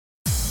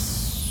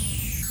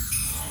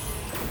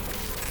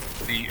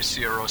the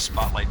CRO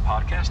Spotlight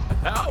podcast.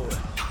 Powered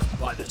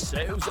by the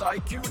Sales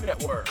IQ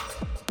Network.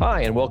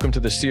 Hi, and welcome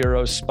to the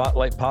CRO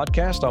Spotlight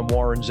podcast. I'm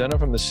Warren Zena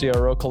from the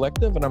CRO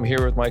Collective, and I'm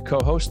here with my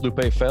co-host,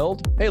 Lupe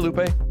Feld. Hey,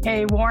 Lupe.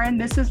 Hey, Warren,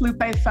 this is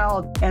Lupe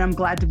Feld, and I'm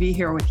glad to be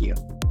here with you.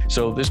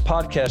 So this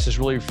podcast is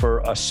really for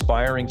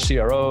aspiring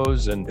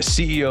CROs and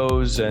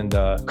CEOs and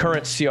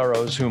current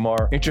CROs whom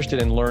are interested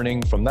in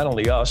learning from not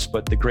only us,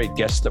 but the great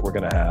guests that we're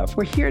going to have.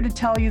 We're here to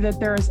tell you that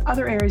there's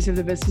other areas of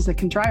the business that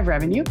can drive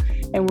revenue,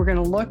 and we're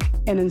going to look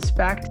and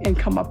inspect and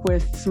come up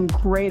with some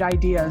great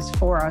ideas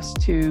for us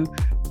to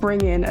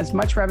bring in as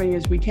much revenue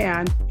as we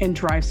can and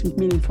drive some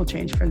meaningful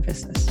change for the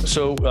business.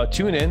 So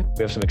tune in.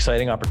 We have some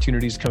exciting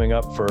opportunities coming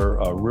up for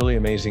really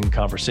amazing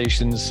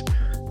conversations.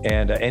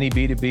 And any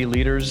B2B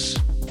leaders,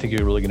 I think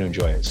you're really going to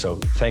enjoy it. So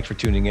thanks for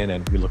tuning in,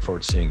 and we look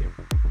forward to seeing you.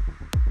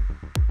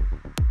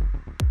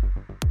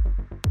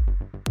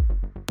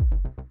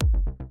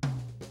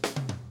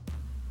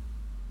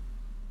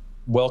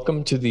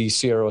 Welcome to the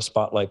CRO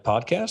Spotlight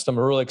podcast. I'm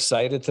really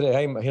excited today.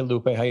 Hey,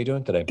 Lupe, how you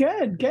doing today?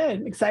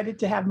 Good. Excited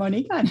to have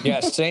Monique on. Yeah,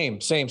 same.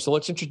 So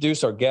let's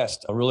introduce our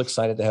guest. I'm really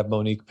excited to have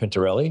Monique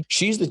Pintarelli.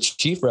 She's the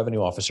Chief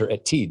Revenue Officer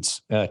at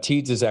Teads.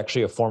 Teads is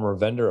actually a former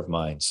vendor of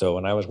mine. So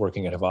when I was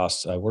working at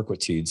Havas, I worked with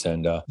Teads,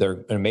 and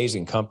they're an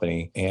amazing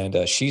company.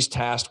 And she's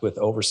tasked with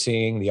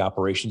overseeing the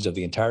operations of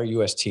the entire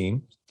U.S.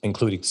 team,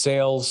 including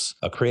sales,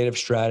 a creative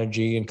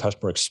strategy, and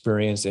customer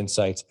experience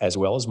insights, as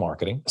well as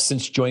marketing.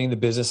 Since joining the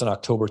business in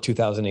October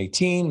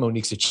 2018,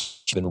 Monique's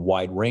achievements have been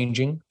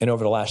wide-ranging. And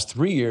over the last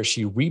 3 years,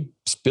 she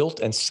rebuilt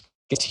and scaled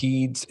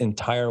Teads'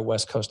 entire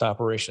West Coast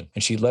operation.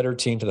 And she led her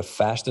team to the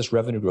fastest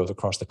revenue growth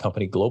across the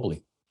company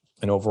globally.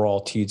 And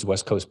overall, Teads'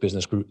 West Coast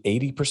business grew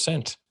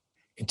 80%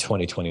 in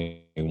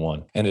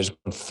 2021, and has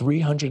grown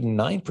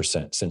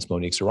 309% since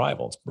Monique's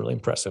arrival. It's really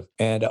impressive.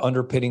 And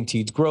underpinning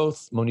Teads'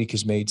 growth, Monique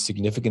has made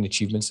significant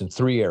achievements in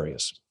 3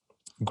 areas: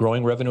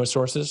 growing revenue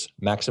sources,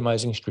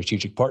 maximizing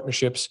strategic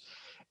partnerships,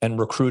 and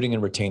recruiting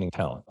and retaining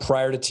talent.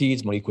 Prior to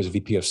Teads, Monique was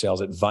VP of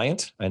Sales at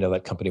Viant. I know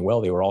that company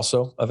well. They were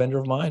also a vendor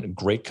of mine, a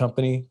great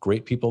company,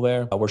 great people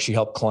there, where she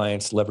helped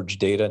clients leverage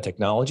data and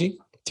technology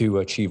to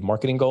achieve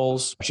marketing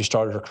goals. She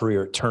started her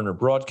career at Turner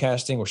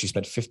Broadcasting, where she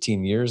spent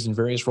 15 years in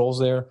various roles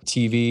there: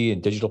 TV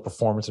and digital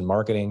performance and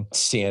marketing,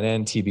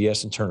 CNN,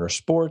 TBS, and Turner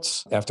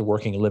Sports. After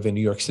working and living in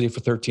New York City for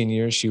 13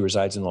 years, she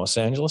resides in Los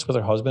Angeles with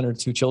her husband and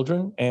 2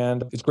 children.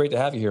 And it's great to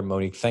have you here,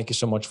 Monique. Thank you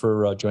so much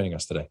for joining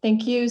us today.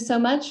 Thank you so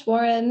much,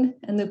 Warren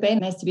and Lupe.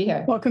 Nice to be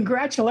here. Well,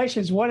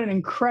 congratulations. What an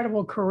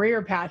incredible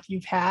career path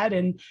you've had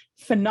and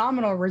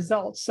phenomenal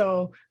results.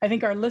 So I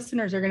think our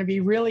listeners are going to be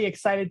really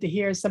excited to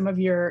hear some of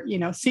your,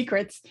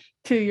 secrets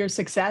to your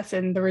success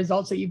and the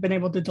results that you've been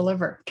able to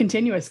deliver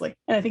continuously.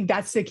 And I think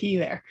that's the key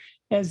there,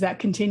 is that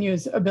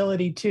continuous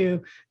ability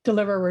to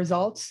deliver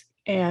results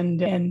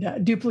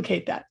and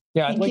duplicate that.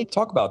 Yeah, I'd like to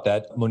talk about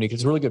that, Monique.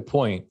 It's a really good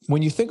point.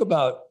 When you think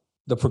about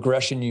the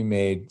progression you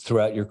made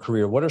throughout your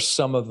career, what are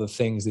some of the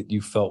things that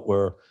you felt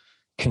were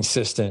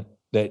consistent,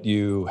 that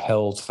you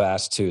held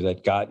fast to,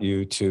 that got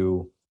you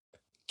to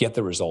get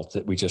the results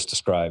that we just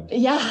described?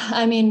 Yeah,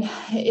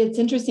 it's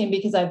interesting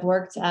because I've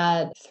worked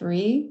at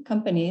 3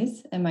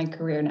 companies in my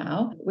career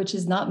now, which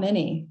is not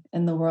many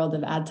in the world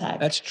of ad tech.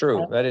 That's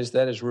true. That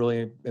is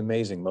really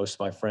amazing. Most of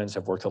my friends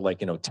have worked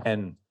at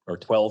 10 or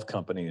 12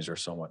 companies or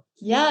so on.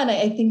 Yeah, and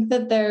I think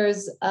that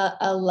there's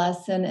a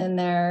lesson in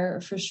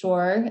there for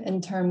sure in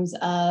terms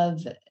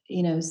of,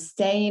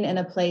 staying in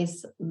a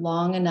place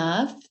long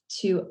enough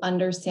to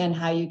understand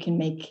how you can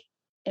make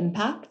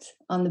impact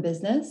on the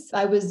business.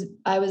 I was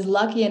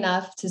lucky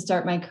enough to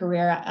start my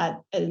career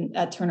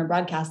at Turner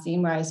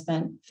Broadcasting, where I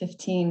spent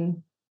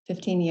 15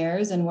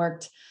 years and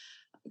worked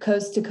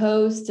coast to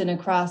coast and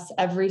across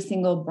every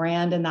single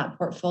brand in that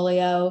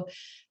portfolio.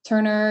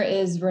 Turner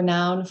is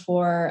renowned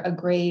for a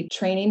great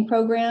training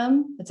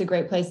program. It's a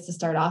great place to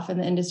start off in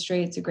the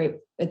industry. It's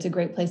a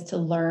great place to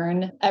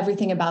learn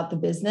everything about the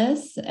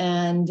business.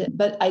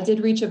 But I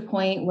did reach a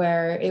point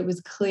where it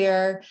was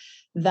clear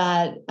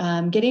that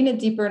getting a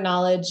deeper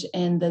knowledge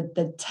in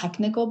the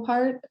technical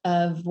part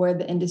of where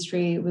the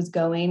industry was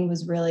going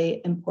was really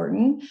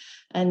important.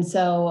 And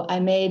so I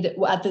made,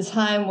 at the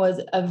time, was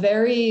a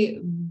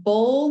very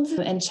bold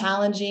and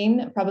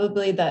challenging,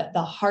 probably the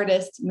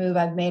hardest move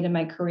I've made in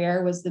my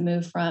career was the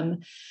move from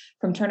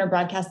Turner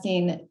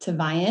Broadcasting to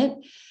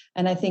Viant.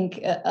 And I think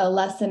a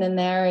lesson in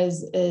there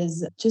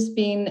is just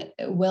being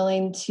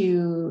willing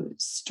to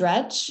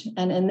stretch.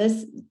 And in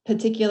this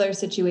particular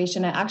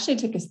situation, I actually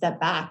took a step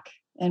back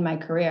in my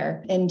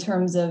career in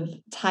terms of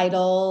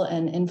title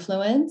and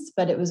influence,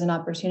 but it was an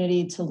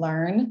opportunity to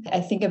learn. I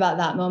think about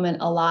that moment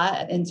a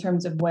lot in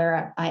terms of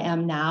where I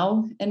am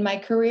now in my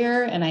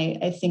career. And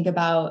I think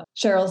about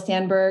Sheryl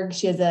Sandberg.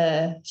 She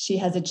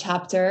has a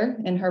chapter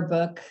in her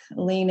book,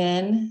 Lean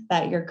In,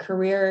 that your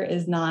career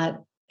it's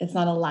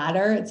not a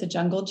ladder, it's a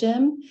jungle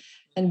gym.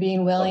 And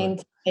being willing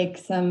to take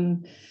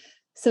some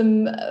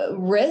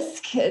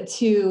risk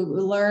to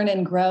learn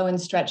and grow and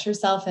stretch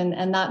yourself.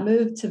 And that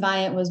move to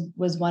Viant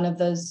was one of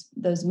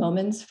those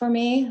moments for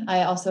me.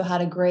 I also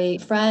had a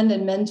great friend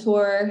and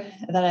mentor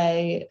that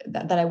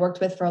I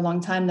worked with for a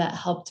long time that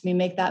helped me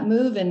make that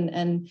move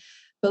and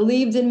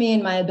believed in me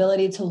and my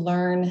ability to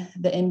learn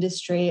the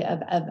industry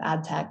of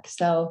ad tech.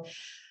 So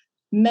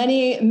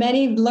many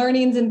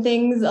learnings and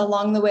things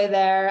along the way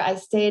there. I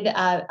stayed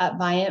at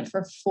Viant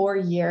for 4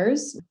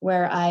 years,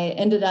 where I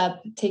ended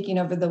up taking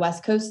over the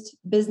West Coast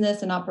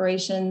business and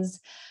operations,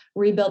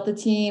 rebuilt the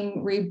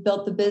team,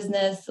 rebuilt the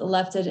business,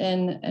 left it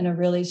in a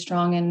really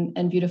strong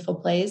and beautiful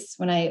place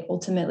when I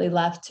ultimately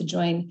left to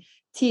join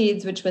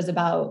Teads, which was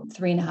about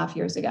 3.5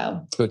 years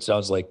ago. So it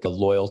sounds like a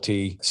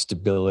loyalty,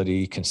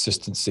 stability,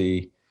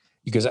 consistency,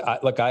 because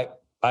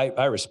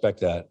I respect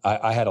that.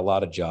 I had a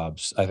lot of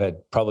jobs. I've had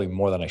probably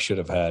more than I should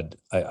have had.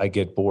 I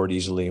get bored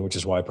easily, which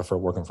is why I prefer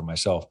working for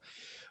myself.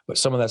 But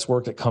some of that's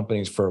worked at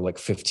companies for like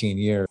 15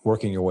 years,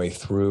 working your way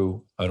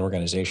through an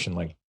organization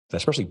like that,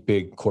 especially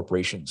big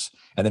corporations,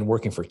 and then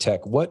working for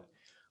tech. What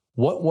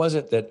was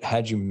it that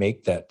had you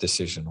make that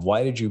decision?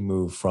 Why did you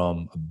move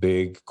from a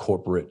big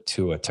corporate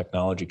to a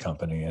technology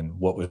company? And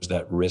what was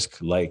that risk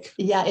like?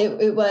 Yeah,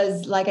 it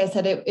was, like I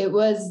said, it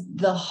was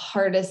the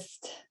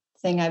hardest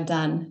thing I've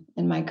done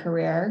in my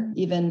career,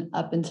 even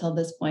up until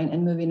this point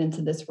and moving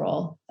into this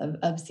role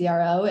of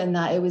CRO, and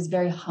that it was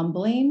very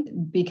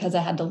humbling because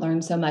I had to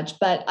learn so much.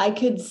 But I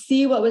could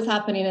see what was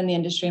happening in the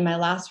industry. My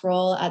last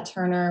role at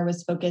Turner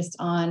was focused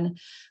on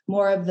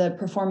more of the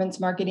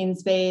performance marketing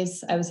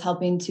space. I was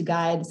helping to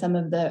guide some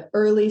of the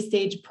early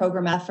stage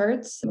program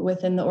efforts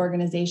within the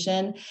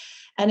organization.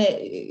 And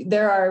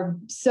there are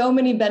so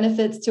many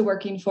benefits to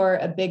working for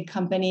a big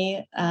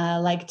company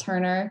like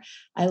Turner.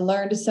 I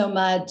learned so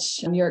much.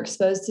 You're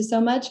exposed to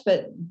so much,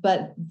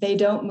 but they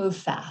don't move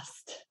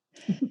fast.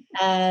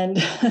 And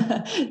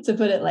to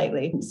put it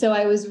lightly. So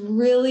I was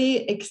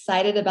really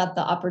excited about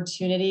the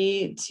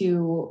opportunity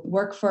to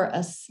work for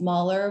a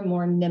smaller,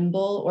 more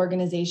nimble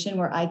organization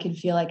where I could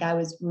feel like I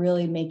was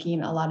really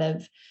making a lot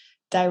of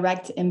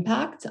direct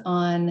impact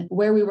on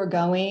where we were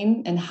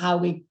going and how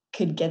we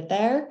could get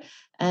there.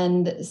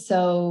 And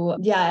so,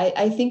 yeah,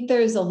 I think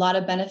there's a lot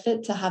of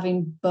benefit to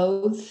having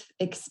both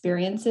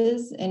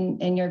experiences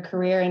in your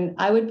career. And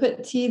I would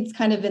put Teads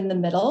kind of in the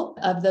middle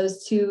of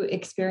those two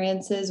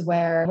experiences,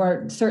 where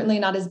we're certainly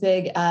not as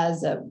big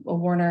as a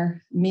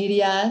Warner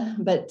Media,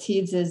 but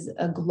Teads is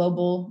a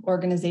global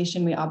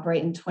organization. We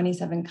operate in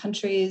 27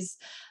 countries.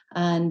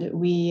 And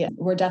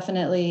we're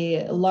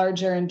definitely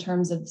larger in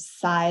terms of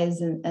size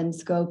and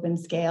scope and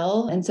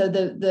scale. And so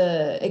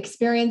the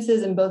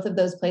experiences in both of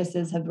those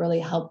places have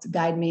really helped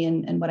guide me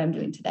in what I'm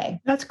doing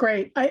today. That's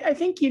great. I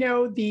think,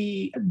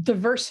 the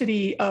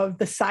diversity of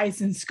the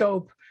size and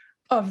scope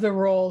of the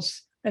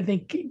roles, I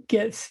think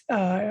gets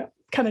kind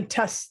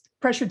of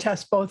pressure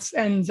tests both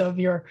ends of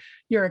your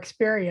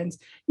experience.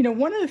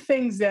 One of the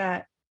things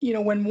that,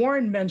 when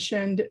Warren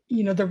mentioned,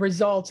 the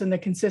results and the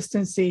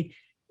consistency,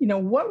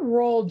 what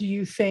role do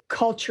you think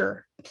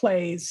culture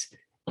plays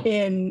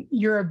in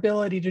your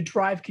ability to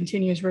drive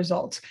continuous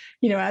results?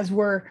 As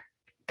we're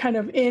kind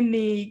of in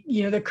the,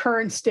 the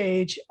current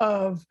stage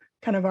of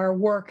kind of our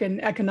work and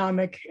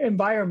economic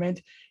environment,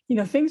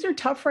 things are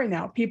tough right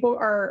now. People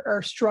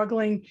are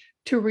struggling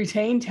to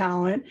retain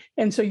talent.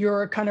 And so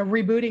you're kind of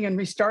rebooting and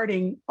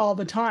restarting all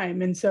the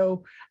time. And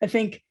so I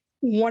think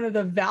one of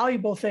the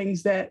valuable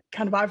things that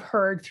kind of I've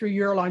heard through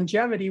your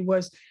longevity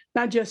was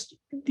not just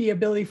the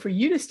ability for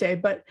you to stay,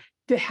 but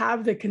to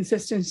have the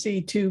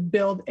consistency to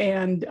build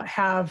and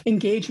have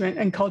engagement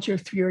and culture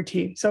through your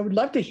team. So I would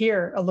love to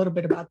hear a little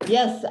bit about that.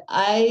 Yes,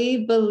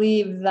 I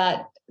believe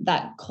that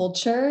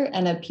culture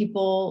and a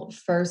people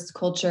first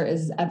culture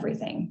is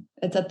everything.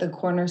 It's at the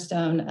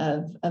cornerstone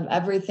of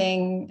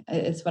everything.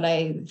 It's what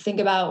I think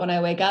about when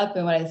I wake up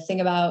and what I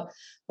think about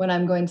when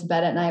I'm going to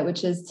bed at night,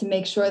 which is to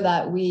make sure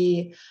that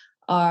we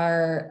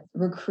are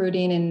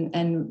recruiting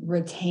and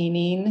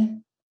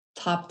retaining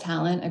top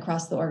talent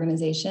across the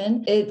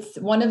organization. It's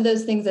one of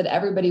those things that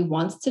everybody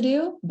wants to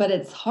do, but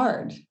it's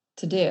hard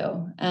to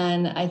do.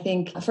 And I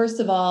think, first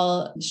of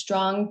all,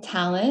 strong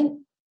talent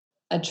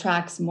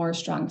attracts more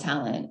strong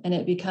talent. And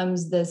it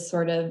becomes this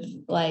sort of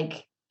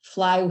like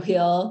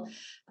flywheel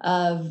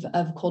of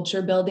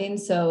culture building.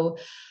 So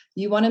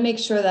you want to make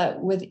sure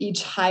that with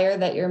each hire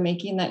that you're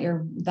making, that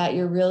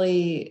you're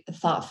really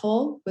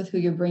thoughtful with who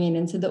you're bringing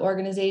into the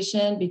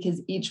organization,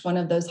 because each one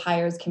of those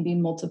hires can be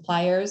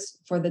multipliers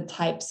for the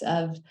types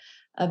of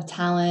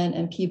talent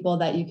and people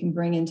that you can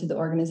bring into the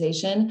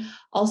organization.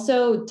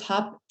 Also,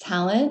 top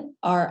talent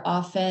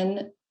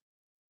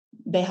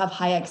they have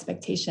high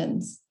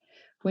expectations.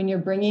 When you're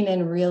bringing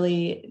in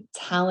really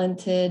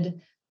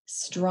talented,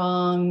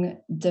 strong,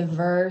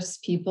 diverse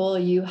people,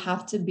 you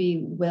have to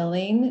be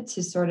willing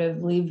to sort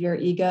of leave your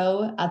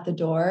ego at the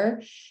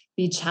door,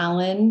 be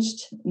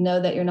challenged,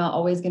 know that you're not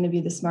always going to be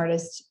the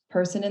smartest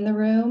person in the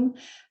room,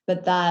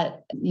 but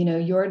that,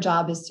 your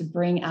job is to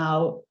bring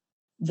out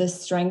the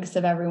strengths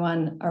of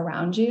everyone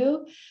around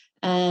you.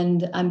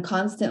 And I'm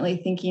constantly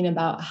thinking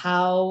about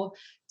how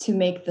to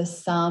make the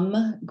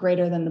sum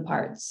greater than the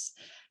parts.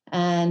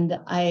 And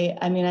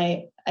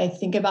I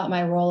think about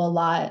my role a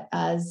lot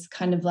as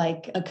kind of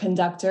like a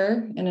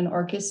conductor in an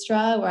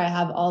orchestra where I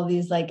have all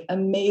these like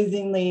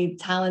amazingly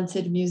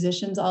talented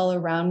musicians all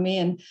around me,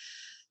 and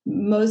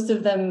most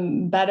of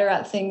them better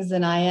at things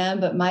than I am.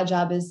 But my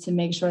job is to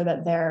make sure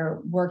that they're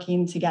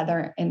working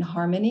together in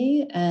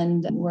harmony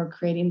and we're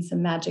creating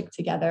some magic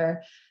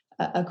together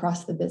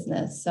across the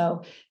business.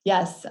 So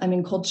yes, I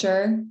mean,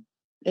 culture,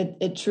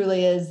 it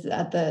truly is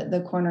at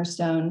the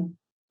cornerstone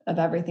of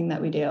everything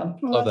that we do.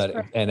 Well, Love that's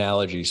that great.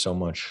 analogy so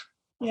much.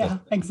 Yeah,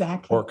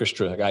 exactly.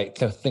 Orchestra. Like, I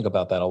kind of think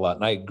about that a lot,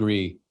 and I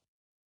agree,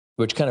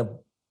 which kind of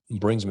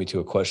brings me to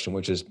a question,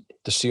 which is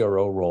the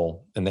CRO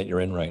role and that you're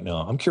in right now.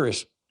 I'm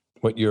curious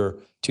what your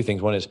two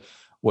things. One is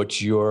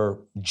what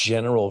your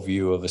general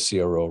view of the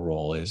CRO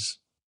role is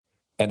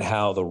and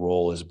how the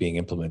role is being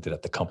implemented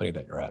at the company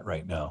that you're at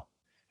right now.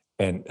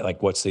 And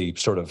like, what's the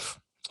sort of,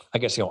 I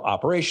guess,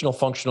 operational,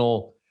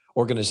 functional,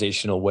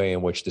 organizational way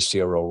in which the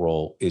CRO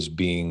role is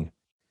being,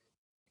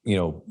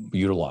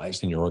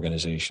 utilized in your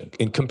organization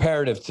in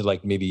comparative to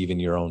like maybe even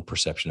your own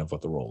perception of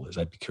what the role is.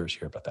 I'd be curious to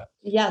hear about that.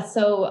 Yeah.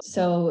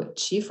 So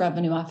Chief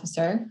Revenue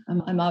Officer,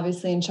 I'm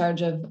obviously in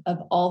charge of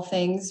all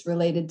things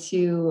related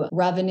to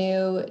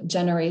revenue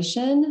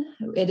generation.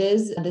 It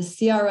is the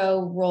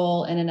CRO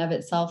role in and of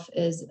itself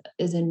is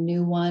a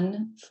new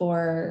one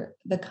for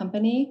the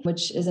company,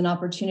 which is an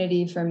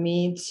opportunity for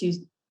me to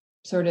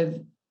sort of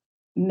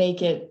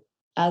make it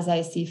as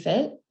I see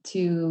fit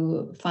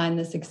to find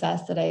the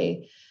success that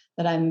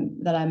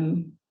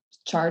I'm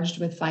charged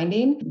with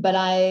finding. But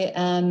I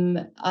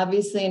am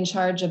obviously in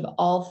charge of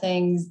all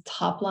things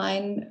top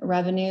line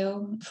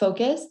revenue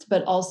focused,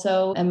 but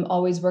also am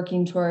always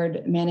working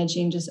toward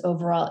managing just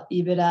overall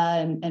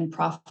EBITDA and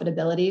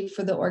profitability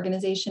for the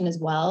organization as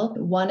well.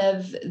 One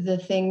of the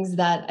things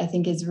that I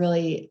think is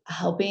really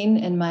helping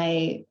in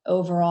my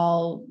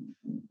overall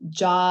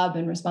job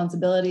and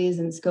responsibilities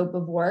and scope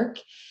of work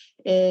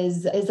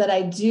is that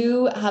I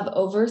do have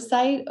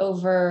oversight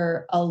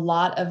over a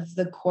lot of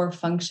the core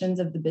functions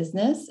of the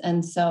business.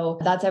 And so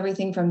that's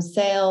everything from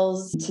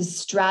sales to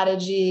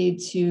strategy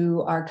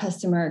to our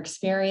customer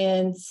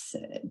experience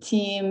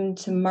team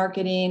to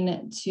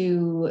marketing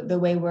to the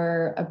way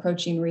we're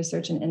approaching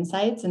research and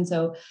insights. And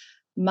so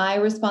my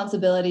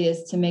responsibility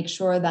is to make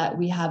sure that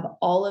we have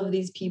all of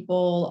these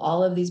people,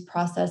 all of these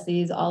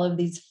processes, all of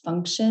these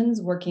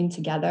functions working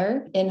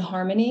together in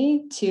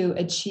harmony to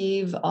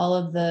achieve all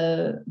of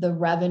the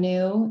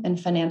revenue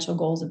and financial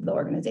goals of the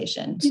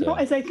organization.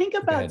 As I think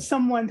about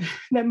someone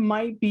that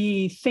might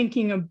be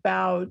thinking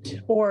about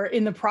or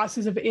in the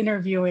process of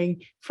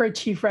interviewing for a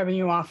chief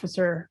revenue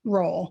officer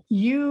role,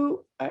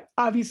 you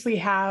obviously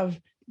have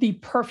the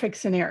perfect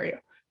scenario.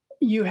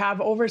 You have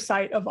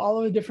oversight of all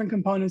of the different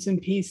components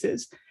and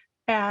pieces.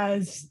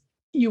 As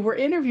you were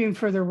interviewing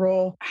for the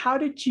role, how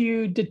did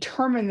you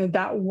determine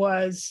that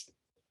was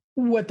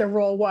what the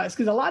role was?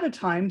 Because a lot of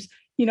times,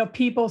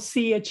 people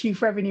see a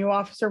chief revenue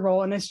officer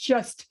role and it's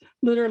just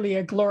literally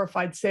a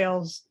glorified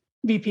sales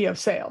VP of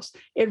sales.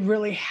 It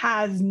really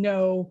has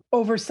no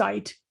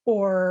oversight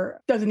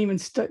or doesn't even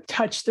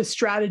touch the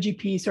strategy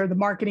piece or the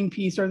marketing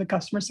piece or the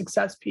customer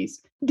success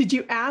piece. Did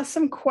you ask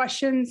some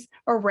questions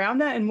around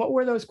that? And what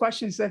were those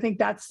questions? I think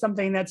that's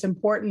something that's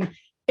important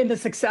in the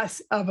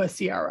success of a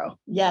CRO.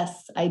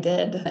 Yes, I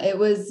did. It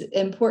was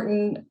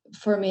important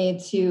for me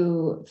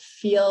to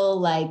feel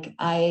like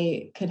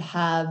I could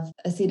have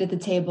a seat at the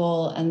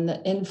table and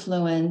the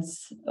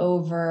influence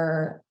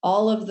over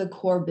all of the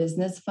core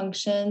business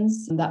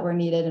functions that were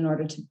needed in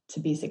order to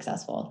be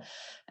successful.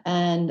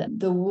 And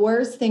the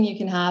worst thing you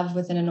can have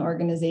within an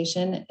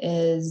organization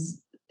is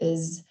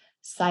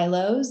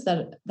silos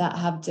that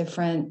have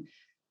different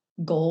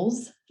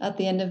goals at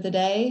the end of the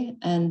day.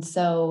 And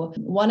so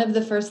one of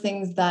the first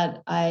things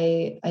that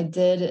I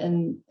did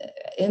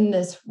in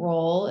this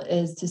role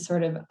is to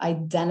sort of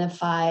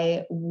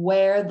identify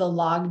where the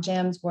log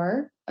jams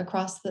were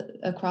across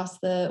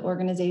the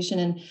organization.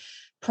 And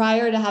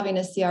prior to having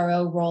a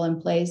CRO role in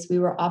place, we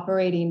were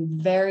operating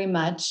very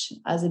much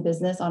as a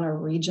business on a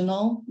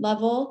regional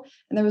level.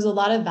 And there was a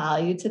lot of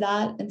value to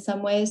that in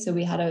some ways. So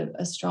we had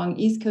a strong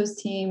East Coast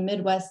team,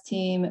 Midwest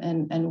team,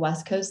 and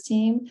West Coast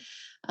team.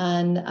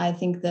 And I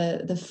think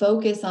the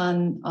focus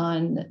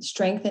on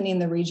strengthening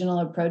the regional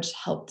approach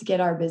helped get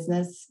our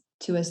business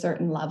to a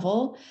certain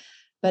level.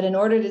 But in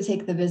order to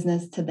take the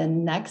business to the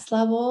next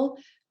level,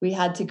 we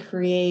had to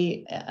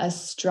create a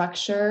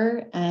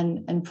structure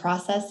and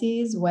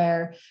processes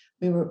where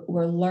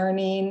we're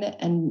learning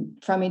and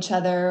from each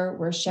other,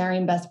 we're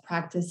sharing best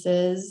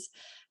practices,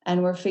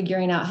 and we're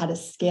figuring out how to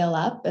scale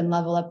up and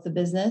level up the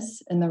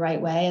business in the right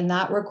way. And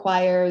that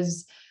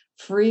requires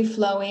free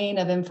flowing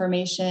of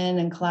information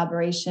and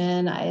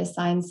collaboration. I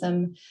assigned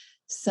some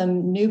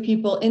some new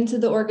people into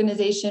the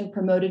organization,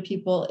 promoted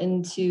people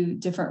into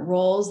different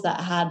roles that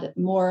had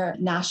more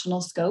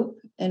national scope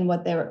in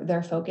what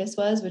their focus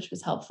was, which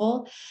was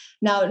helpful.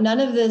 Now, none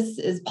of this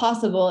is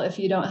possible if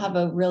you don't have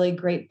a really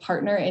great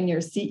partner in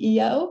your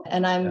CEO.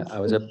 And I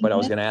was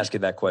going to ask you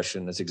that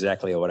question. That's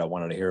exactly what I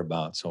wanted to hear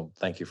about. So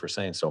thank you for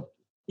saying so.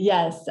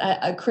 Yes,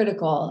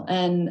 critical.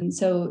 And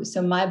so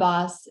my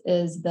boss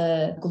is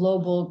the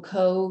global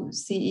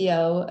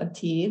co-CEO of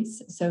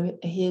Teeds. So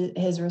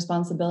his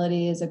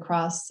responsibility is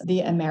across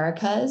the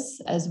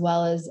Americas, as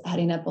well as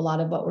heading up a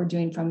lot of what we're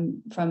doing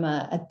from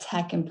a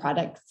tech and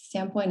product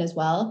standpoint as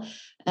well.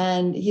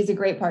 And he's a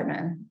great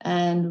partner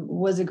and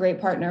was a great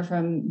partner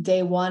from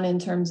day one in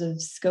terms of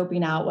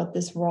scoping out what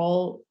this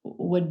role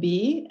would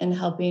be and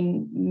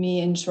helping me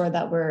ensure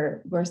that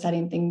we're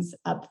setting things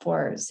up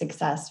for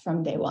success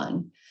from day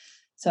one.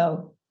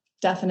 So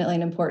definitely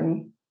an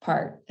important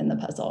part in the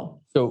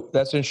puzzle. So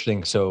that's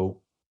interesting.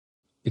 So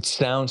it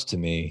sounds to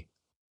me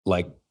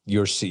like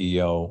your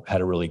CEO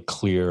had a really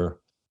clear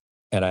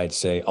and I'd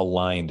say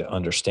aligned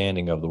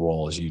understanding of the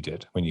role as you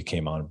did when you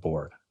came on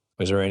board.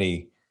 Was there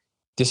any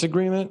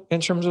disagreement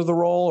in terms of the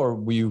role, or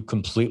were you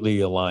completely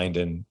aligned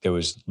and there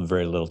was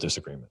very little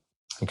disagreement?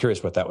 I'm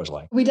curious what that was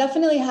like. We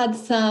definitely had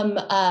some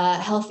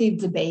healthy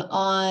debate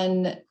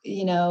on,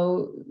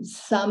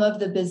 some of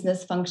the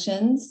business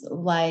functions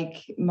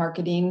like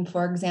marketing,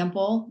 for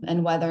example,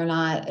 and whether or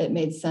not it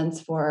made sense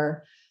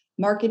for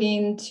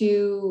marketing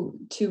to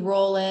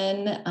roll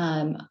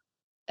in.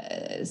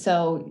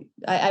 So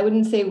I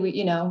wouldn't say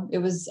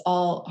it was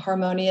all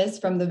harmonious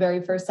from the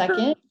very first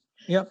second.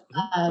 Yep.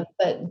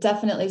 But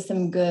definitely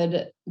some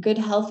good,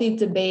 healthy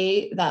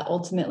debate that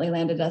ultimately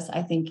landed us,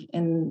 I think,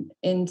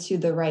 into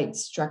the right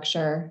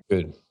structure.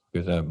 Good.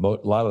 A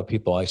lot of the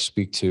people I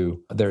speak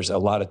to, there's a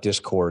lot of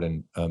discord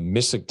and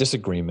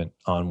disagreement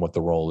on what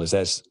the role is.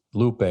 As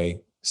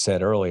Lupe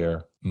said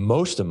earlier,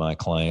 most of my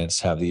clients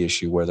have the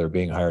issue where they're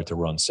being hired to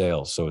run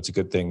sales. So it's a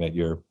good thing that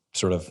you're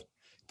sort of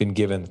been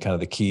given kind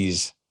of the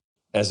keys,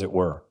 as it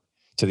were,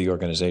 to the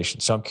organization.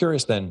 So I'm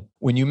curious then,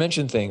 when you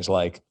mentioned things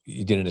like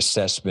you did an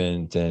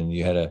assessment and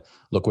you had to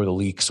look where the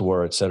leaks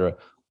were, et cetera,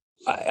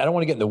 I don't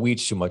want to get in the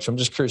weeds too much. I'm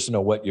just curious to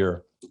know what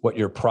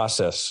your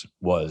process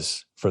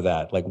was for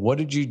that. Like, what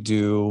did you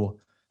do?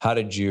 How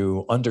did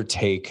you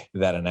undertake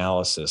that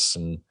analysis,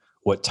 and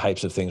what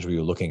types of things were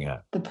you looking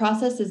at? The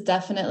process is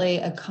definitely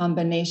a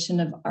combination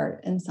of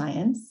art and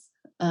science.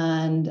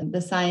 And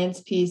the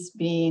science piece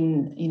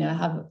being,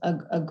 have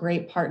a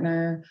great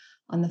partner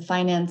on the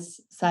finance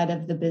side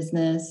of the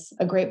business,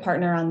 a great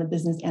partner on the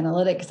business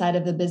analytics side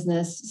of the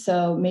business.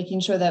 So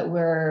making sure that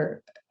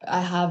I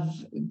have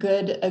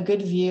a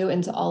good view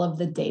into all of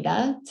the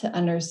data to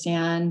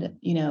understand,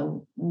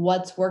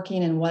 what's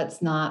working and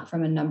what's not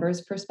from a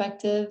numbers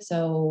perspective.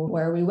 So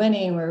where are we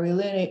winning? Where are we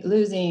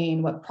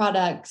losing? What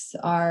products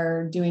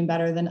are doing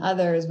better than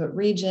others? What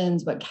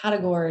regions? What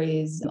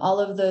categories? All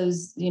of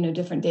those,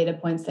 different data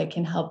points that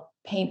can help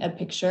paint a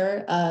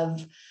picture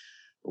of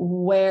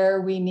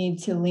where we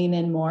need to lean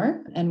in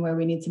more and where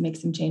we need to make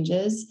some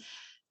changes.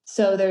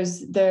 So there's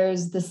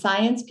the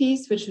science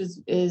piece, which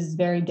is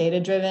very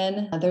data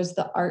driven. There's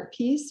the art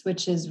piece,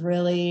 which is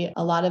really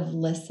a lot of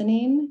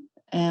listening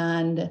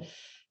and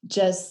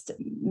just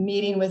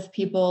meeting with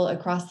people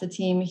across the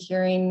team,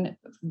 hearing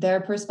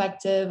their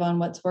perspective on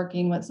what's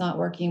working, what's not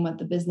working, what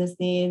the business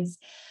needs.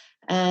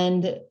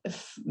 And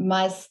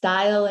my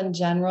style in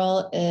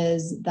general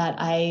is that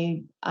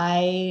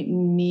I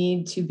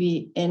need to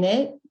be in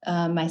it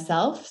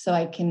myself, so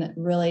I can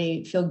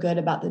really feel good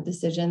about the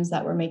decisions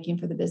that we're making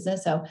for the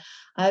business. So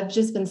I've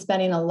just been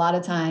spending a lot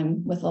of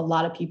time with a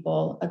lot of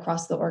people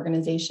across the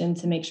organization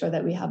to make sure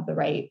that we have the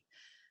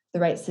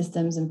right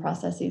systems and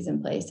processes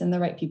in place and the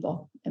right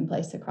people in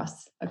place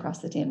across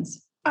the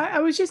teams.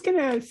 I was just going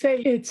to say,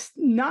 it's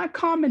not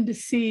common to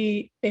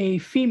see a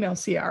female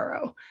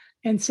CRO.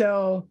 And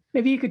so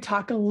maybe you could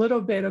talk a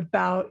little bit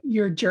about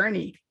your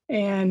journey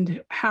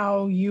and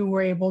how you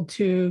were able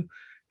to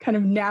kind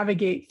of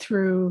navigate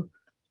through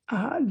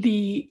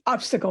the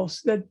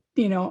obstacles that,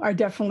 are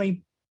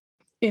definitely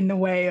in the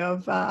way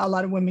of a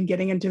lot of women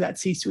getting into that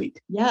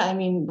C-suite. Yeah. I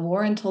mean,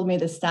 Warren told me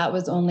the stat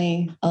was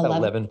only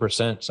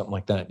 11%, something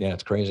like that. Yeah,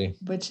 it's crazy.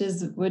 Which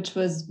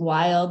was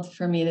wild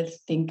for me to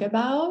think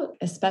about,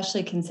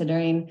 especially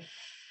considering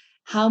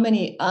how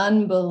many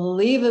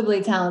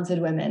unbelievably talented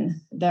women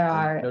there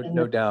are.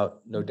 No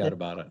doubt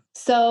about it.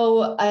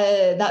 So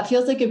that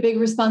feels like a big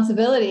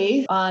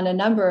responsibility on a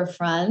number of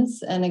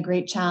fronts and a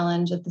great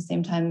challenge at the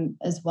same time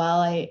as well.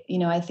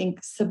 I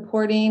think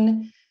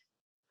supporting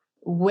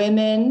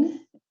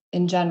women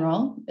in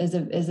general is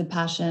a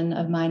passion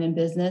of mine in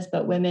business,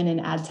 but women in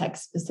ad tech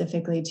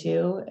specifically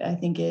too, I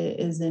think it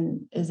is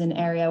an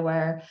area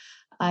where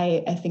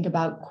I think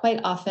about quite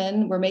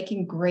often. We're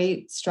making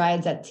great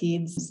strides at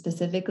Teeds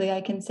specifically,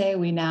 I can say.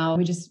 We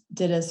just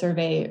did a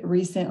survey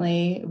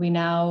recently. We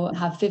now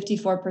have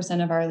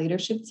 54% of our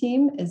leadership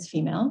team is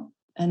female.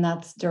 And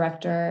that's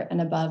director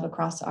and above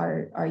across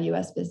our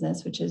US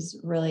business, which is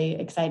really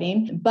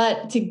exciting.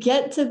 But to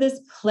get to this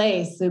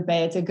place, Lupe,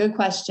 it's a good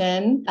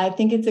question. I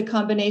think it's a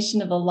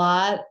combination of a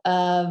lot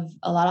of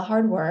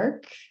hard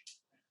work,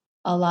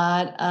 a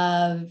lot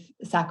of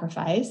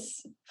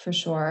sacrifice, for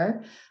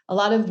sure, a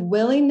lot of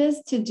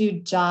willingness to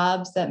do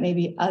jobs that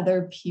maybe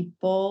other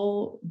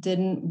people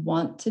didn't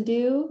want to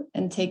do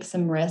and take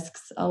some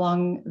risks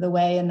along the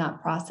way in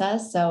that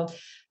process. So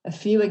a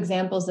few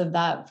examples of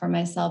that for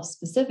myself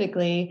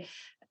specifically,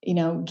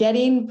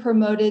 getting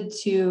promoted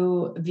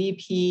to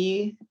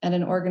VP at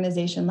an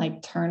organization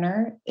like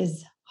Turner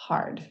is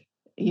hard.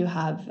 You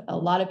have a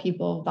lot of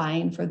people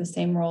vying for the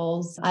same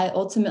roles. I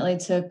ultimately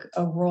took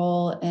a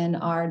role in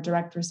our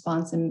direct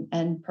response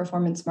and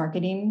performance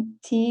marketing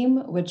team,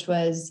 which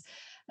was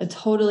a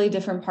totally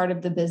different part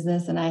of the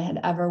business than I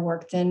had ever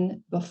worked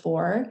in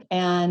before.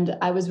 And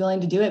I was willing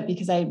to do it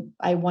because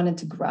I wanted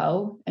to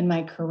grow in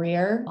my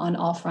career on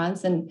all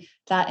fronts. And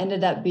that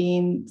ended up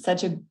being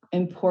such an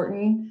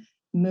important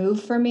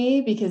move for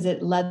me because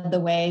it led the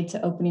way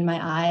to opening my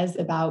eyes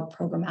about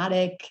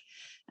programmatic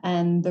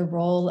and the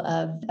role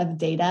of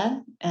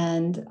data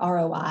and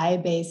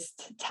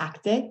ROI-based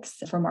tactics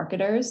for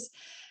marketers.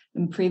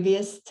 And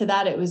previous to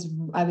that,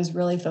 I was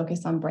really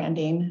focused on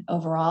branding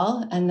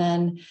overall. And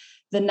then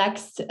the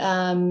next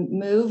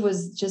move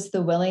was just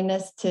the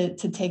willingness to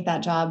take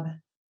that job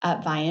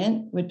at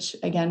Viant, which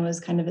again was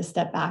kind of a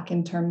step back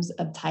in terms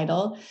of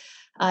title.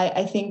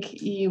 I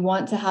think you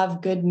want to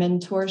have good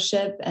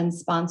mentorship and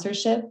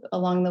sponsorship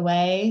along the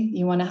way.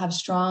 You want to have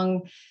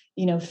strong,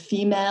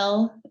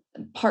 female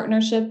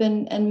partnership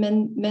and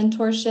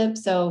mentorship.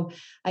 So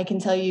I can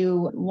tell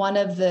you one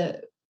of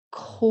the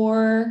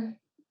core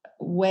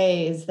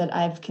ways that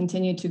I've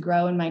continued to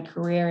grow in my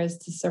career is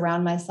to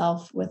surround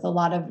myself with a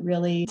lot of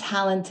really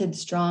talented,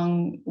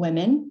 strong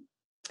women,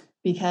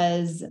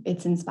 because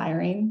it's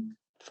inspiring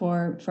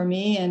for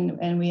me,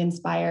 and we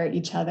inspire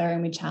each other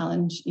and we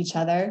challenge each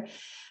other.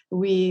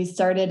 We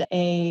started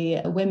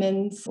a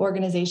women's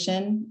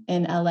organization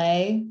in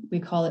LA. We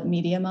call it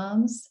Media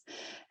Moms.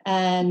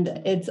 And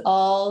it's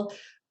all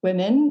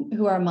women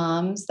who are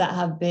moms that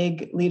have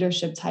big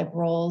leadership type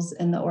roles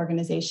in the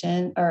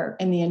organization or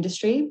in the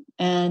industry.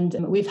 And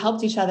we've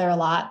helped each other a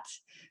lot.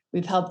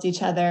 We've helped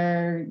each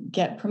other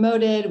get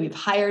promoted. We've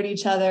hired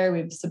each other.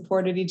 We've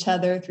supported each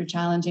other through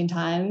challenging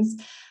times.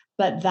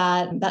 But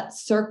that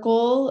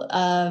circle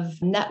of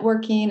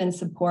networking and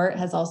support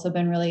has also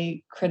been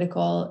really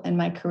critical in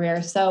my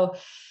career. So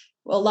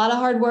a lot of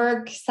hard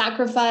work,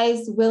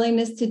 sacrifice,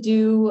 willingness to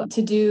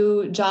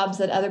do jobs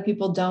that other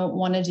people don't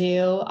want to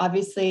do.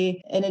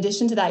 Obviously, in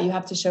addition to that, you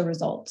have to show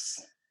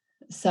results.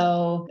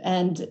 So,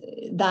 and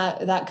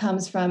that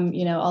comes from,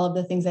 all of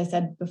the things I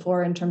said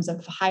before in terms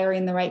of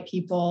hiring the right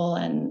people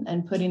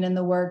and putting in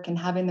the work and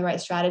having the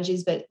right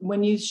strategies. But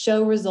when you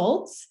show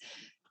results,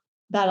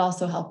 that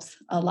also helps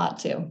a lot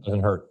too.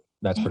 Doesn't hurt.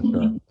 That's for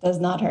sure. Does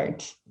not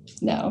hurt.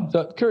 No.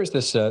 So curious,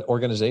 this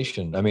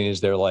organization, I mean,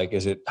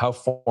 how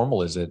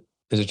formal is it?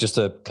 Is it just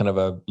a kind of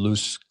a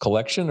loose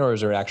collection, or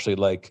is there actually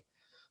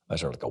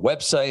is there like a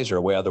website? Is there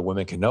a way other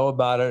women can know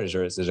about it?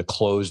 Is it a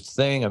closed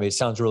thing? I mean, it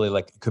sounds really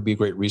like it could be a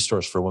great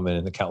resource for women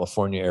in the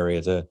California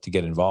area to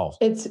get involved.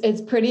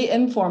 It's pretty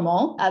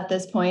informal at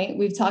this point.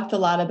 We've talked a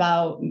lot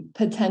about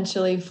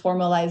potentially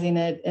formalizing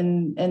it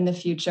in the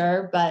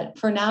future, but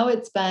for now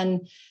it's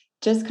been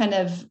just kind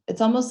of,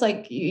 it's almost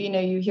like,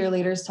 you hear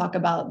leaders talk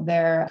about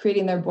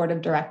creating their board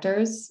of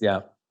directors. Yeah.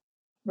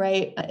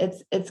 Right.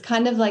 It's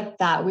kind of like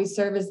that. We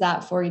serve as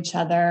that for each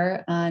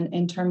other. And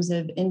in terms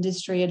of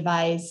industry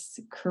advice,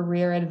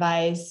 career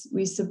advice,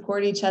 we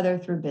support each other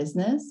through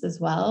business as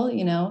well,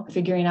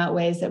 figuring out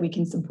ways that we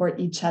can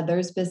support each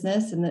other's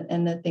business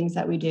and the things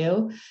that we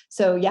do.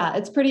 So yeah,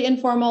 it's pretty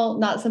informal,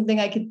 not something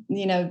I could,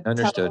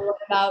 Understood. tell you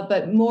about,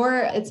 but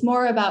it's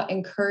more about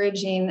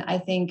encouraging, I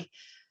think,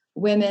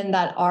 women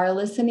that are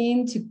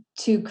listening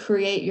to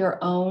create your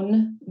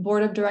own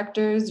board of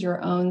directors,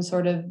 your own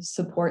sort of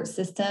support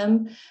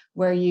system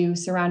where you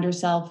surround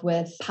yourself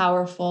with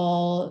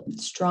powerful,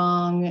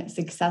 strong,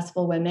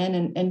 successful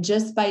women. And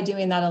just by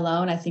doing that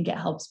alone, I think it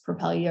helps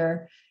propel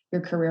your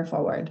career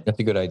forward. That's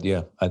a good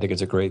idea. I think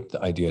it's a great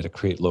idea to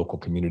create local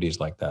communities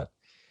like that.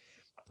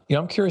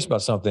 I'm curious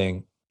about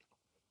something.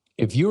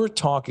 If you were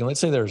talking, let's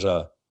say there's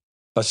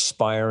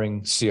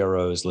aspiring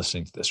CROs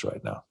listening to this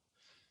right now,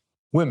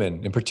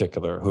 women in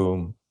particular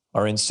who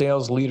are in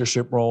sales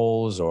leadership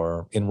roles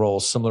or in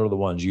roles similar to the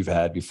ones you've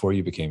had before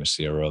you became a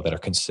CRO that are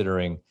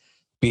considering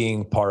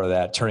being part of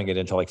that, turning it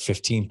into like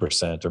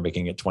 15% or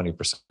making it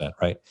 20%,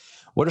 right?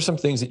 What are some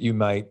things that you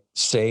might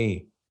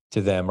say to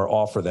them or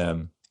offer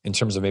them in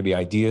terms of maybe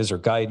ideas or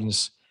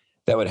guidance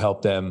that would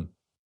help them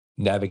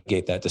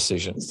navigate that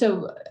decision?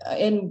 So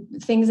in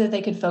things that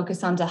they could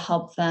focus on to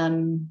help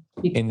them.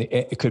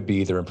 It could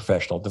be either in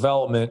professional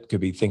development, could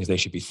be things they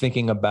should be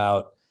thinking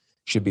about,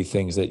 should be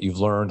things that you've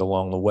learned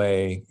along the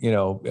way,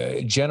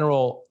 a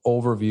general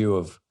overview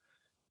of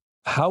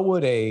how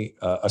would a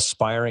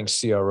aspiring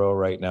CRO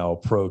right now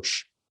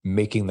approach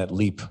making that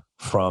leap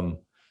from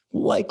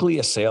likely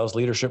a sales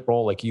leadership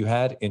role like you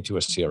had into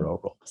a CRO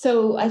role?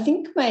 So I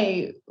think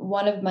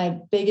one of my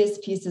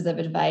biggest pieces of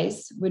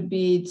advice would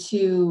be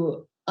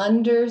to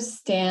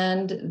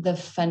understand the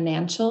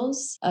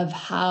financials of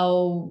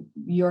how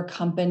your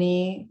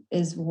company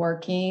is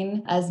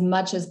working as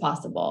much as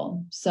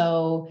possible.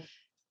 So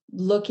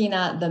looking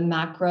at the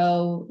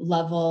macro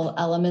level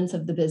elements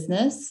of the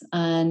business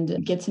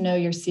and get to know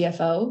your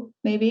CFO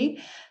maybe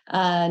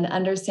and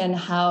understand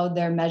how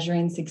they're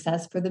measuring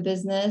success for the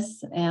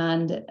business.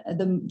 And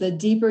the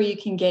deeper you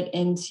can get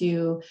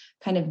into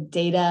kind of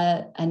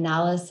data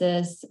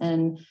analysis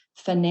and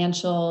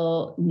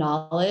financial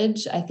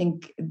knowledge, I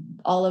think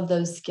all of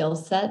those skill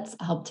sets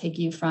help take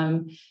you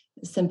from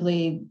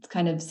simply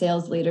kind of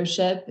sales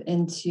leadership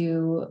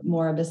into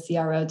more of a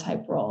CRO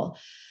type role.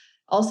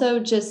 Also,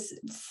 just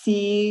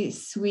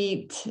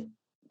C-suite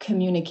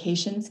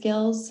communication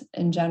skills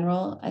in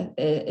general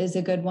is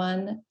a good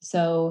one.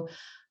 So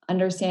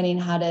understanding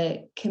how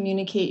to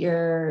communicate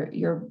your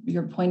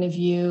point of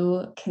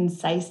view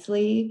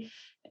concisely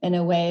in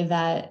a way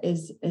that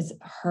is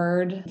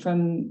heard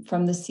from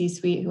the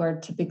C-suite, who are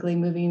typically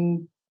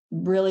moving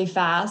really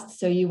fast.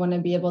 So you want to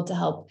be able to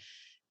help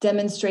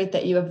demonstrate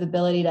that you have the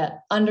ability to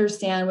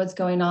understand what's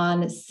going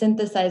on,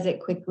 synthesize it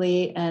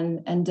quickly,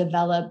 and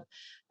develop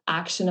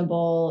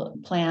actionable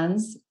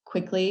plans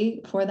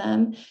quickly for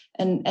them.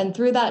 And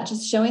through that,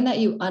 just showing that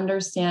you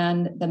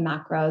understand the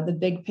macro, the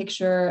big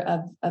picture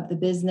of the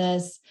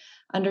business,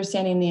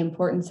 understanding the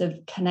importance of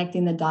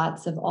connecting the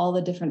dots of all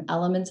the different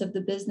elements of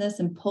the business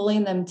and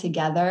pulling them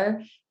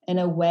together in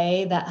a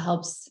way that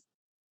helps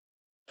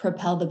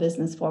propel the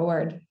business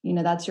forward.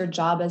 That's your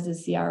job as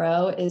a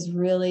CRO, is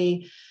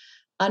really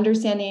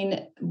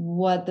understanding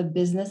what the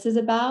business is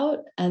about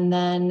and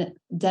then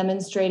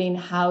demonstrating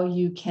how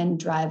you can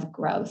drive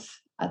growth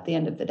at the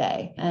end of the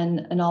day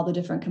and all the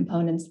different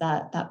components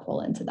that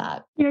pull into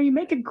that. You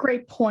make a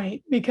great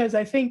point, because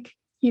I think,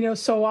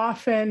 so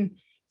often,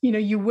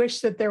 you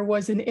wish that there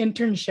was an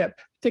internship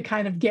to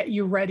kind of get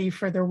you ready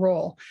for the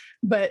role.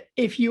 But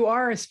if you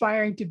are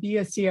aspiring to be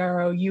a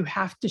CRO, you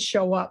have to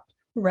show up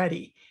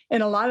ready.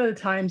 And a lot of the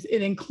times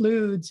it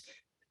includes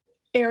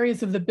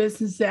areas of the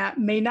business that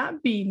may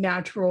not be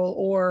natural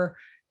or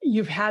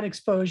you've had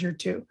exposure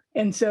to.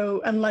 And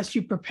so unless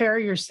you prepare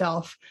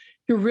yourself,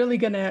 you're really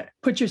going to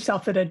put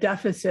yourself at a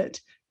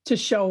deficit to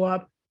show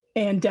up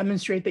and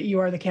demonstrate that you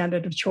are the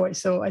candidate of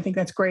choice. So I think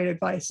that's great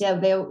advice. Yeah,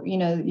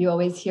 you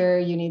always hear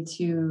you need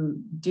to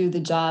do the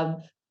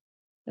job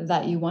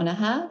that you want to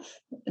have,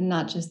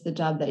 not just the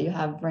job that you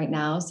have right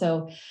now.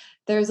 So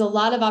there's a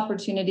lot of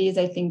opportunities,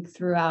 I think,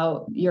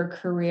 throughout your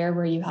career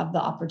where you have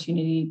the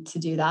opportunity to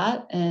do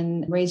that,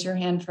 and raise your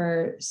hand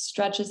for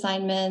stretch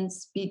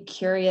assignments. Be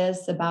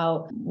curious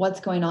about what's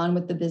going on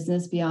with the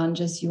business beyond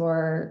just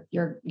your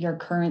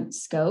current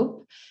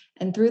scope.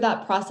 And through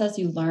that process,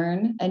 you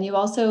learn, and you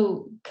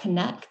also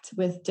connect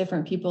with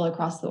different people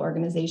across the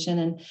organization.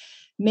 And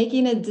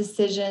making a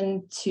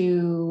decision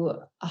to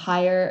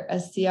hire a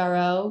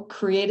CRO,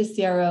 create a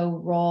CRO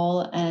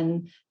role,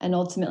 and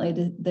ultimately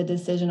the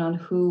decision on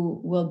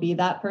who will be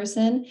that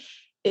person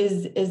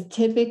is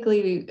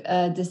typically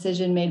a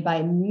decision made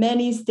by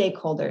many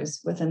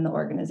stakeholders within the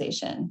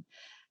organization.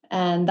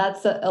 And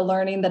that's a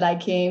learning that I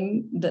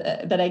came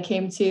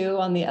to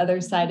on the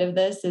other side of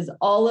this, is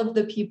all of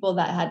the people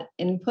that had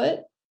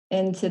input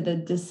into the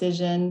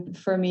decision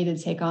for me to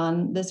take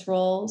on this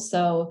role.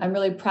 So I'm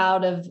really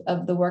proud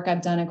of the work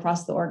I've done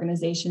across the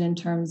organization in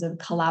terms of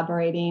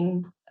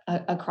collaborating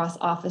across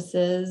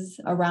offices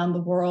around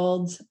the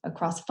world,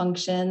 across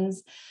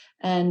functions.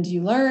 And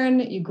you learn,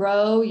 you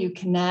grow, you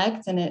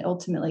connect, and it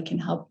ultimately can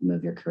help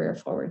move your career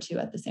forward too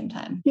at the same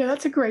time. Yeah,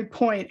 that's a great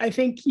point. I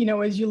think,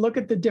 as you look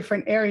at the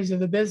different areas of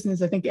the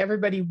business, I think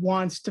everybody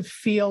wants to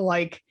feel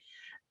like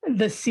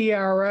the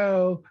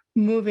CRO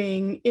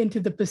moving into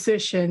the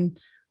position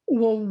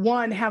will,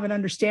 one, have an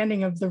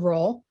understanding of the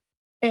role,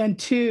 and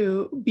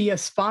two, be a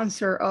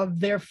sponsor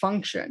of their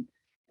function.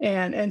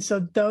 And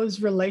so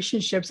those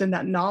relationships and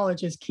that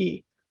knowledge is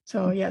key.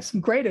 So yeah, some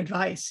great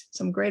advice.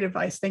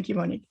 Thank you,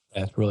 Monique.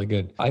 That's really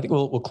good. I think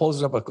we'll close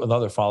it up with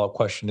another follow-up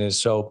question is,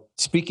 so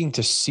speaking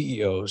to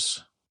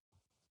CEOs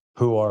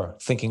who are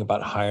thinking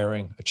about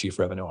hiring a chief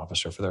revenue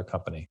officer for their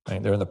company,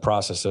 right? They're in the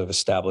process of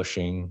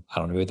establishing,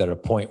 maybe they're at a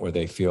point where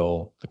they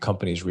feel the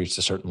company's reached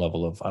a certain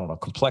level of,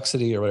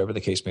 complexity or whatever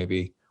the case may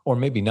be, or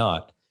maybe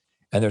not.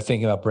 And they're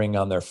thinking about bringing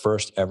on their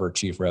first ever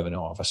chief revenue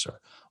officer.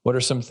 What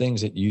are some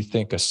things that you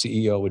think a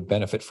CEO would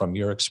benefit from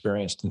your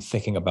experience in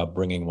thinking about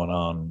bringing one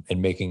on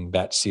and making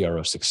that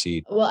CRO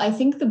succeed? Well, I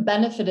think the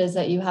benefit is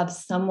that you have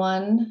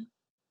someone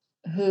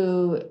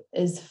who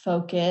is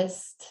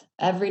focused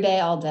every day,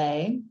 all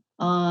day,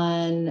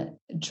 on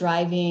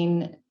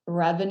driving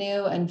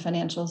revenue and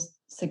financial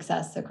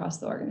success across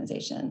the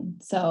organization.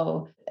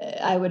 So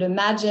I would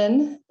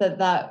imagine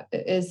that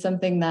is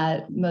something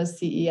that most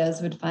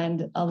CEOs would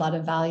find a lot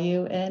of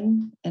value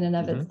in and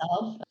of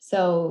itself.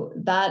 So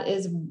that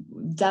is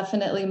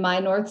definitely my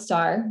North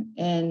Star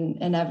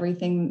in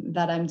everything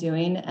that I'm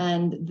doing.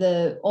 And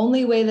the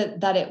only way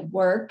that it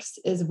works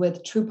is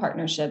with true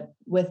partnership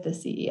with the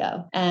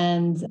CEO.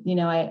 And,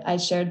 I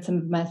shared some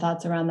of my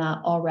thoughts around that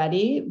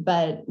already,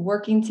 but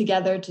working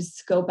together to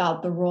scope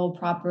out the role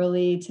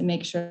properly, to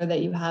make sure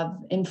that you have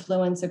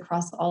influence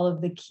across all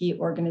of the key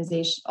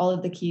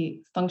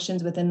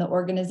functions within the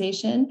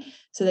organization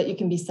so that you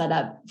can be set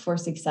up for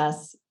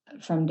success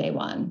from day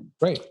one.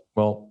 Great.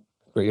 Well,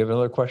 great. You have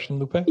another question,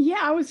 Lupe? Yeah,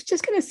 I was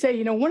just going to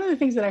say, one of the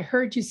things that I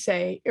heard you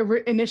say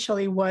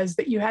initially was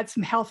that you had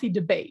some healthy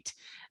debate.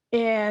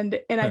 And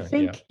I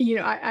think,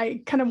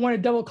 I kind of want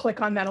to double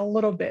click on that a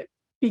little bit,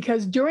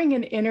 because during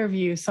an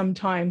interview,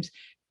 sometimes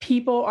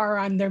people are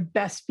on their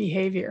best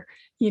behavior.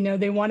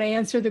 They want to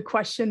answer the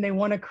question. They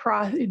want to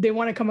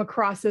come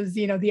across as,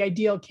 the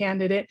ideal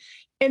candidate.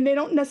 And they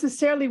don't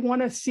necessarily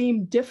want to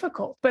seem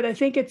difficult. But I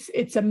think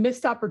it's a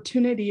missed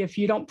opportunity if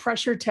you don't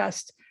pressure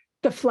test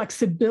the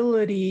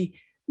flexibility,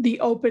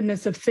 the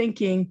openness of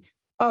thinking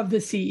of the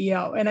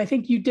CEO. And I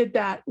think you did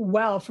that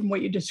well from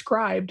what you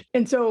described.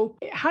 And so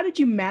how did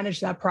you manage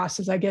that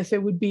process? I guess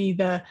it would be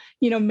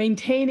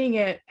maintaining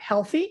it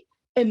healthy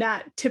and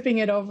not tipping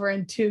it over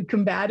into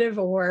combative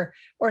or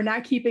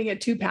not keeping it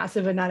too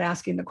passive and not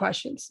asking the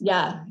questions.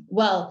 Yeah.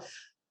 Well,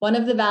 one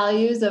of the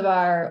values of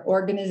our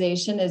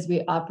organization is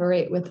we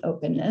operate with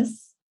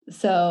openness.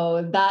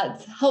 So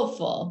that's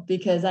helpful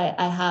because I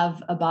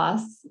have a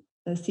boss,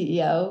 the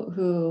CEO,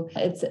 who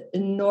it's a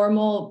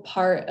normal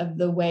part of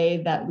the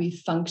way that we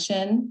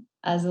function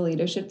as a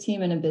leadership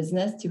team in a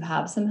business to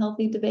have some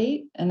healthy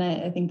debate. And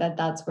I think that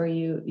that's where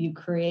you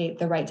create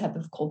the right type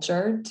of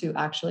culture to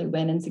actually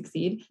win and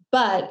succeed.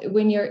 But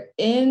when you're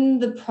in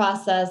the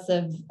process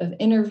of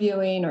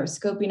interviewing or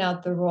scoping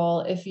out the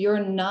role, if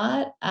you're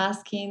not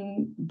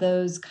asking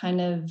those kind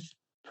of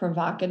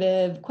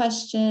provocative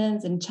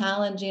questions and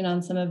challenging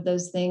on some of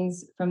those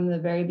things from the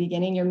very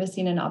beginning, you're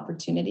missing an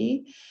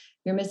opportunity.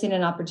 You're missing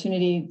an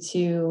opportunity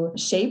to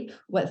shape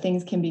what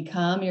things can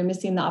become. You're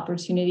missing the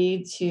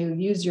opportunity to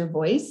use your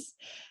voice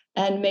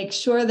and make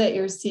sure that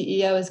your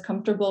CEO is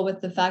comfortable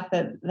with the fact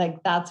that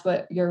that's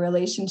what your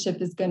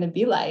relationship is going to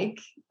be like,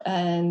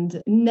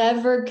 and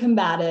never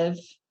combative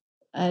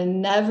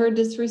and never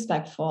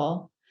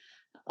disrespectful.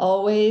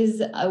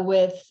 Always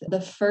with the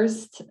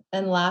first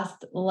and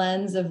last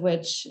lens of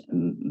which,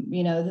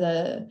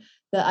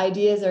 the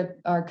ideas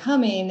are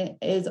coming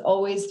is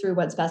always through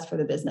what's best for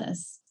the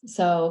business.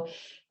 So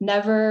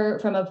never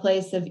from a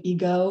place of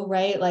ego,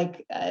 right?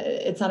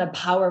 It's not a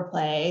power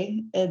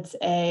play. It's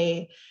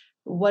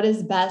what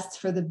is best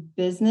for the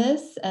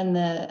business and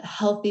the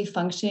healthy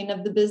functioning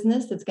of the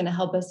business that's going to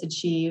help us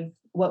achieve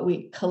what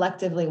we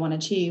collectively want to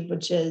achieve,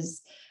 which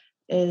is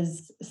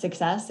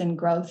success and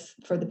growth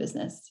for the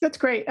business. That's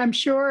great. I'm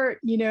sure,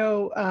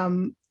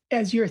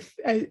 as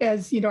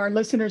our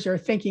listeners are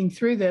thinking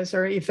through this,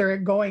 or if they're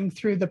going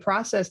through the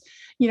process,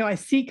 I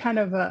see kind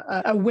of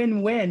a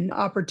win-win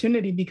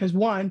opportunity, because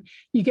one,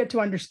 you get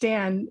to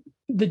understand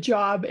the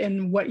job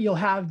and what you'll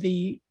have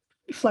the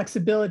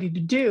flexibility to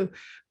do,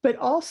 but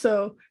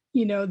also, the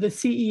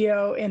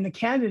CEO and the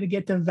candidate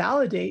get to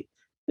validate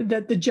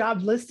that the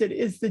job listed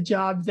is the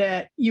job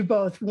that you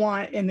both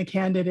want and the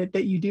candidate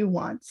that you do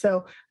want.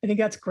 So I think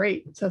that's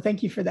great. So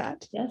thank you for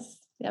that. Yes.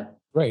 Yep.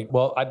 Great.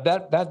 Well,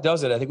 that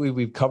does it. I think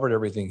we've covered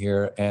everything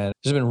here, and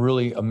this has been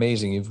really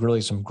amazing. You've really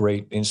some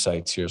great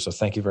insights here. So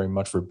thank you very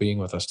much for being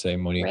with us today,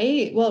 Monique.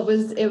 Great. Well,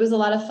 it was a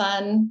lot of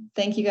fun.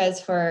 Thank you guys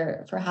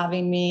for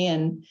having me,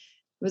 and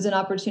it was an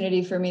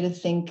opportunity for me to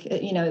think.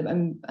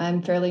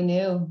 I'm fairly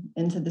new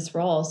into this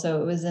role,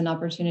 so it was an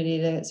opportunity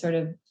to sort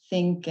of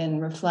think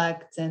and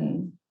reflect,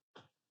 and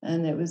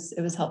it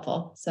was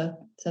helpful. So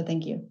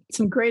thank you.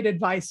 Some great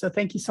advice. So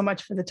thank you so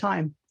much for the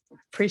time.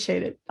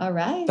 Appreciate it. All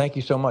right. Thank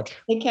you so much.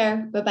 Take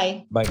care.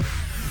 Bye-bye.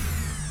 Bye.